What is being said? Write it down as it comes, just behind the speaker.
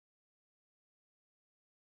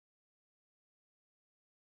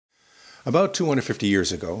About 250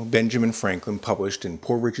 years ago, Benjamin Franklin published in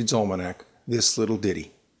Poor Richard's Almanac this little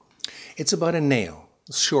ditty. It's about a nail,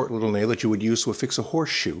 a short little nail that you would use to affix a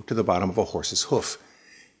horseshoe to the bottom of a horse's hoof.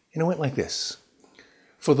 And it went like this.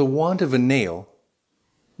 For the want of a nail,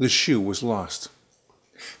 the shoe was lost.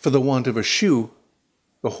 For the want of a shoe,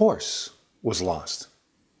 the horse was lost.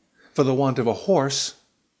 For the want of a horse,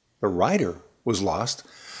 the rider was lost.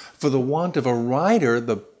 For the want of a rider,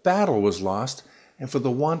 the battle was lost. And for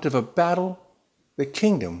the want of a battle, the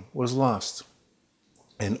kingdom was lost.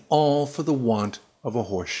 And all for the want of a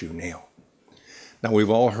horseshoe nail. Now,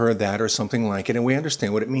 we've all heard that or something like it, and we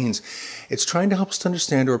understand what it means. It's trying to help us to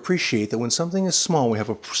understand or appreciate that when something is small, we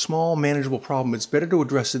have a small, manageable problem, it's better to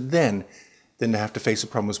address it then than to have to face a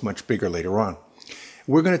problem that's much bigger later on.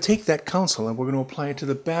 We're going to take that counsel and we're going to apply it to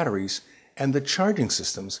the batteries and the charging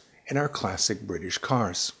systems in our classic British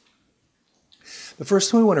cars. The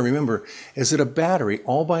first thing we want to remember is that a battery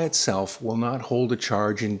all by itself will not hold a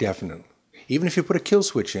charge indefinitely. Even if you put a kill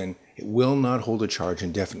switch in, it will not hold a charge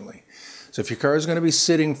indefinitely. So if your car is going to be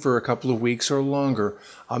sitting for a couple of weeks or longer,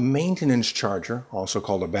 a maintenance charger, also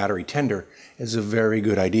called a battery tender, is a very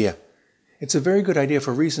good idea. It's a very good idea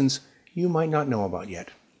for reasons you might not know about yet.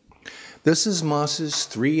 This is Moss's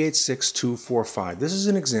 386245. This is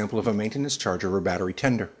an example of a maintenance charger or battery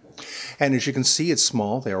tender. And as you can see, it's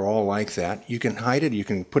small. They're all like that. You can hide it. You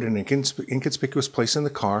can put it in an inconspicuous place in the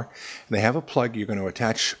car. And they have a plug. You're going to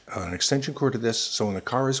attach an extension cord to this. So when the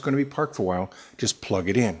car is going to be parked for a while, just plug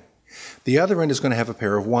it in. The other end is going to have a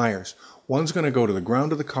pair of wires. One's going to go to the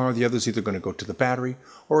ground of the car. The other is either going to go to the battery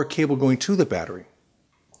or a cable going to the battery.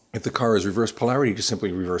 If the car is reverse polarity, just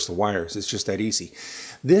simply reverse the wires. It's just that easy.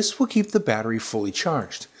 This will keep the battery fully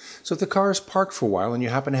charged. So if the car is parked for a while and you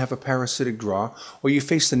happen to have a parasitic draw, or you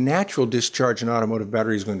face the natural discharge an automotive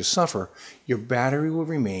battery is going to suffer, your battery will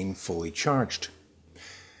remain fully charged.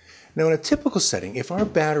 Now in a typical setting, if our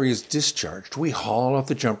battery is discharged, we haul off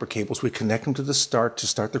the jumper cables, we connect them to the start to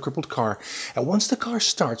start the crippled car, and once the car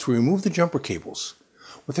starts, we remove the jumper cables.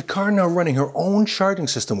 With the car now running, her own charging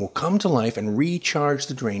system will come to life and recharge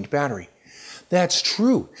the drained battery. That's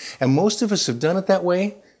true, and most of us have done it that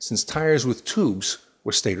way since tires with tubes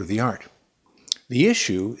were state-of-the-art. The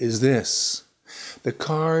issue is this. The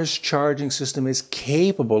car's charging system is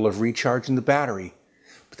capable of recharging the battery,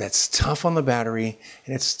 but that's tough on the battery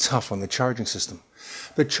and it's tough on the charging system.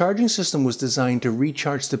 The charging system was designed to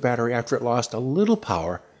recharge the battery after it lost a little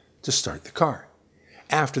power to start the car.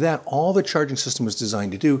 After that, all the charging system was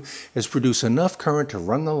designed to do is produce enough current to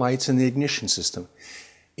run the lights in the ignition system.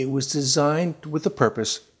 It was designed with the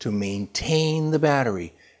purpose to maintain the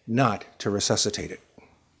battery, not to resuscitate it.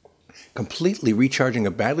 Completely recharging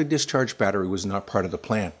a badly discharged battery was not part of the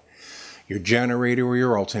plan. Your generator or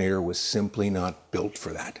your alternator was simply not built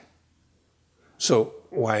for that. So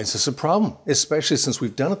why is this a problem, especially since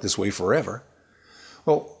we've done it this way forever?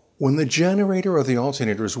 Well, when the generator or the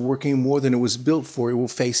alternator is working more than it was built for, it will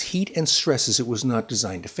face heat and stresses it was not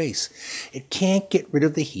designed to face. It can't get rid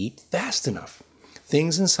of the heat fast enough.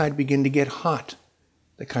 Things inside begin to get hot,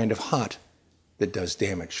 the kind of hot that does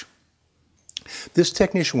damage. This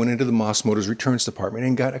technician went into the Moss Motors returns department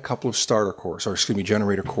and got a couple of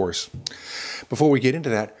generator cores. Before we get into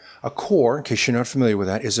that, a core, in case you're not familiar with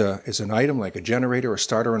that, is an item like a generator, a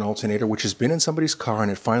starter, an alternator, which has been in somebody's car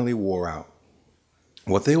and it finally wore out.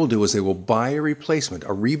 What they will do is they will buy a replacement,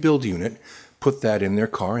 a rebuild unit, put that in their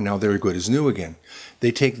car, and now they're good as new again.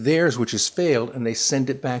 They take theirs, which has failed, and they send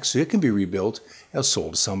it back so it can be rebuilt and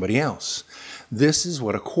sold to somebody else. This is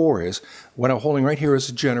what a core is. What I'm holding right here is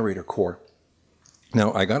a generator core.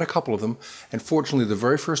 Now, I got a couple of them, and fortunately, the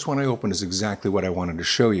very first one I opened is exactly what I wanted to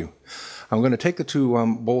show you. I'm going to take the two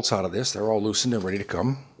bolts out of this. They're all loosened and ready to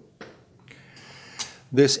come.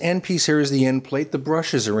 This end piece here is the end plate. The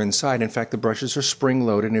brushes are inside. In fact, the brushes are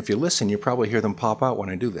spring-loaded, and if you listen, you probably hear them pop out when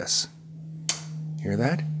I do this. Hear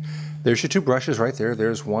that? There's your two brushes right there.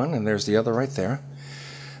 There's one, and there's the other right there.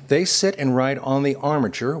 They sit and ride on the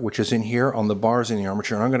armature, which is in here on the bars in the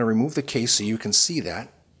armature, and I'm going to remove the case so you can see that.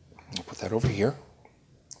 I'll put that over here.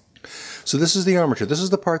 So this is the armature. This is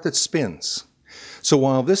the part that spins. So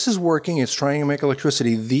while this is working, it's trying to make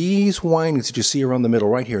electricity, these windings that you see around the middle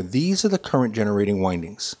right here, these are the current generating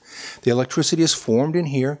windings. The electricity is formed in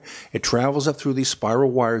here. It travels up through these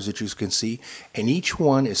spiral wires that you can see, and each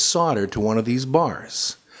one is soldered to one of these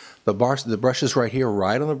bars. The brushes right here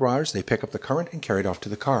ride on the bars, they pick up the current and carry it off to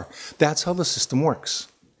the car. That's how the system works.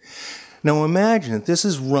 Now imagine that this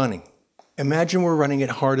is running. Imagine we're running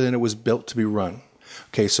it harder than it was built to be run.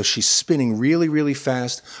 Okay, so she's spinning really, really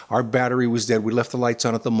fast. Our battery was dead. We left the lights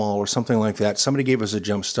on at the mall or something like that. Somebody gave us a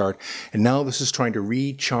jump start, and now this is trying to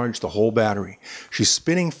recharge the whole battery. She's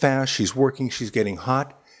spinning fast. She's working. She's getting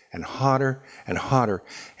hot and hotter and hotter.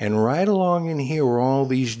 And right along in here where all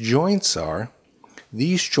these joints are,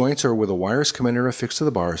 these joints are where the wires come in and are affixed to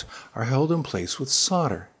the bars, are held in place with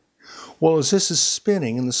solder. Well, as this is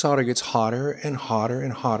spinning and the solder gets hotter and hotter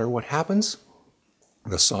and hotter, what happens?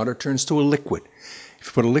 The solder turns to a liquid. If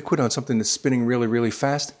you put a liquid on something that's spinning really, really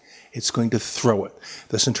fast, it's going to throw it.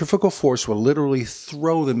 The centrifugal force will literally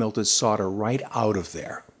throw the melted solder right out of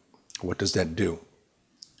there. What does that do?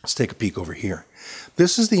 Let's take a peek over here.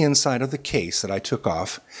 This is the inside of the case that I took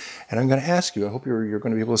off, and I'm going to ask you, I hope you're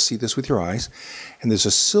going to be able to see this with your eyes, and there's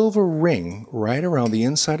a silver ring right around the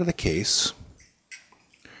inside of the case.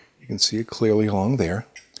 You can see it clearly along there.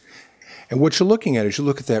 And what you're looking at, as you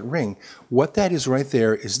look at that ring, what that is right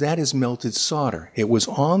there is that is melted solder. It was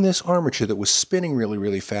on this armature that was spinning really,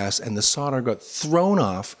 really fast, and the solder got thrown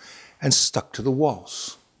off and stuck to the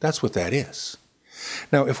walls. That's what that is.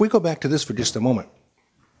 Now, if we go back to this for just a moment,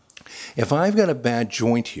 if I've got a bad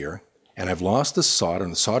joint here, and I've lost the solder,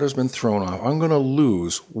 and the solder's been thrown off, I'm going to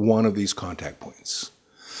lose one of these contact points.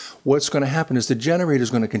 What's going to happen is the generator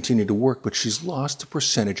is going to continue to work, but she's lost a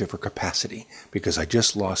percentage of her capacity because I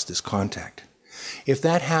just lost this contact. If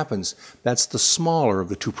that happens, that's the smaller of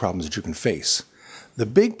the two problems that you can face. The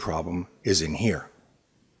big problem is in here.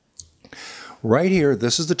 Right here,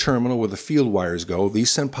 this is the terminal where the field wires go.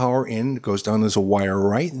 These send power in, it goes down, there's a wire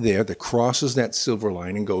right there that crosses that silver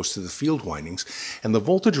line and goes to the field windings. And the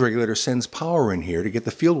voltage regulator sends power in here to get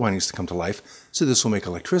the field windings to come to life, so this will make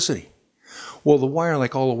electricity. Well, the wire,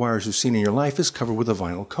 like all the wires you've seen in your life, is covered with a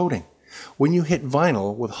vinyl coating. When you hit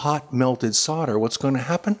vinyl with hot melted solder, what's going to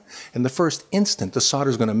happen? In the first instant, the solder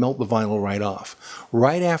is going to melt the vinyl right off.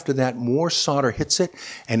 Right after that, more solder hits it,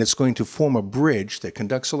 and it's going to form a bridge that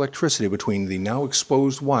conducts electricity between the now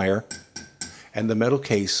exposed wire and the metal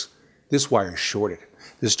case. This wire is shorted.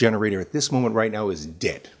 This generator at this moment right now is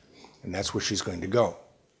dead, and that's where she's going to go.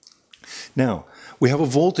 Now, we have a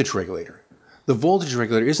voltage regulator. The voltage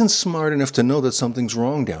regulator isn't smart enough to know that something's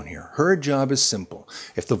wrong down here. Her job is simple.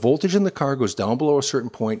 If the voltage in the car goes down below a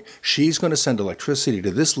certain point, she's going to send electricity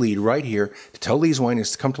to this lead right here to tell these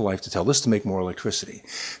windings to come to life, to tell this to make more electricity.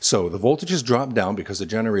 So the voltage is dropped down because the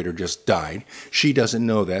generator just died. She doesn't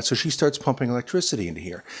know that, so she starts pumping electricity into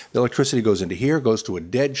here. The electricity goes into here, goes to a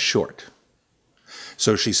dead short.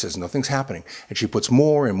 So she says nothing's happening, and she puts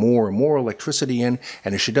more and more and more electricity in,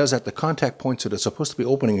 and as she does that, the contact points that are supposed to be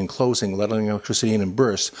opening and closing, letting electricity in and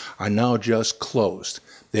burst, are now just closed.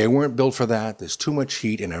 They weren't built for that. There's too much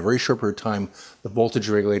heat, and in a very short period of time, the voltage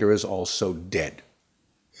regulator is also dead.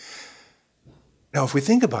 Now, if we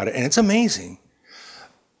think about it, and it's amazing,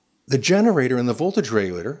 the generator and the voltage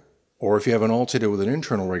regulator, or if you have an alternator with an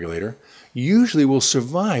internal regulator, usually will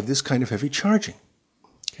survive this kind of heavy charging.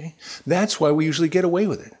 Okay? That's why we usually get away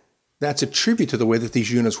with it. That's a tribute to the way that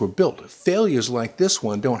these units were built. Failures like this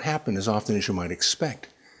one don't happen as often as you might expect.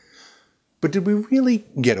 But did we really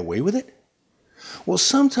get away with it? Well,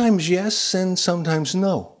 sometimes yes and sometimes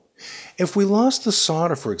no. If we lost the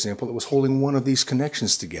solder, for example, that was holding one of these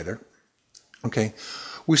connections together, okay,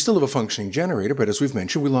 we still have a functioning generator, but as we've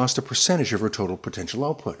mentioned, we lost a percentage of our total potential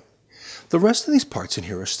output. The rest of these parts in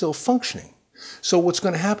here are still functioning. So what's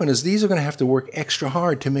going to happen is these are going to have to work extra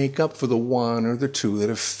hard to make up for the one or the two that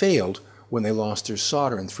have failed when they lost their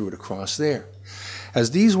solder and threw it across there.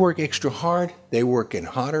 As these work extra hard, they work in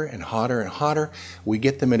hotter and hotter and hotter. We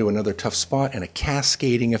get them into another tough spot, and a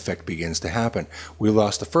cascading effect begins to happen. We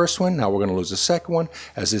lost the first one, now we're going to lose the second one.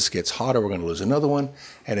 As this gets hotter, we're going to lose another one,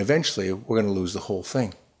 and eventually we're going to lose the whole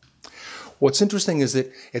thing. What's interesting is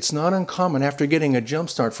that it's not uncommon after getting a jump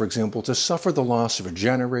start, for example, to suffer the loss of a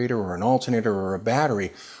generator or an alternator or a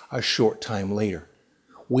battery a short time later.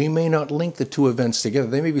 We may not link the two events together.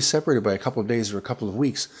 They may be separated by a couple of days or a couple of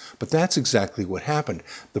weeks, but that's exactly what happened.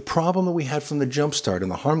 The problem that we had from the jump start and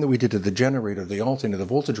the harm that we did to the generator, the alternator, the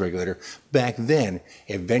voltage regulator, back then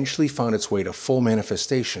eventually found its way to full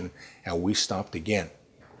manifestation, and we stopped again.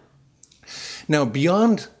 Now,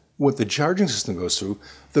 beyond what the charging system goes through,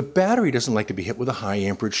 the battery doesn't like to be hit with a high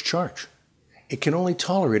amperage charge. It can only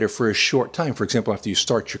tolerate it for a short time. For example, after you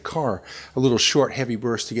start your car, a little short, heavy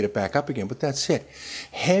burst to get it back up again, but that's it.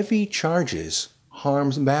 Heavy charges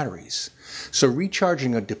harms batteries. So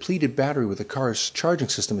recharging a depleted battery with a car's charging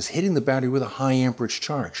system is hitting the battery with a high amperage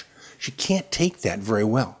charge. She can't take that very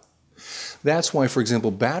well. That's why, for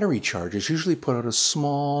example, battery chargers usually put out a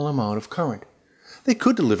small amount of current. They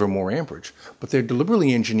could deliver more amperage, but they're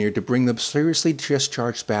deliberately engineered to bring the seriously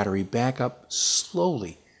discharged battery back up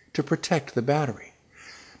slowly to protect the battery.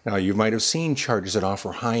 Now, you might have seen chargers that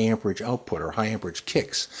offer high amperage output or high amperage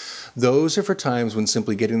kicks. Those are for times when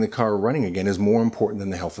simply getting the car running again is more important than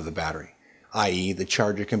the health of the battery, i.e. the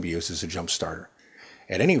charger can be used as a jump starter.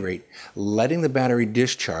 At any rate, letting the battery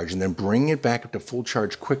discharge and then bringing it back up to full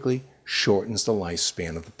charge quickly shortens the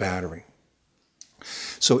lifespan of the battery.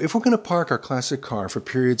 So if we're going to park our classic car for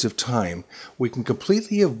periods of time, we can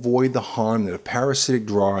completely avoid the harm that a parasitic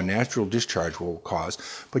draw or natural discharge will cause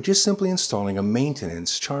by just simply installing a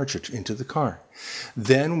maintenance charger into the car.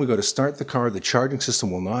 Then we go to start the car, the charging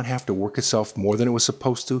system will not have to work itself more than it was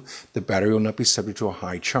supposed to, the battery will not be subject to a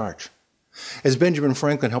high charge. As Benjamin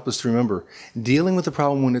Franklin helped us to remember, dealing with the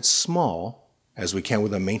problem when it's small, as we can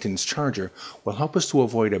with a maintenance charger, will help us to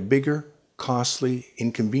avoid a bigger, costly,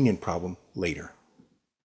 inconvenient problem later.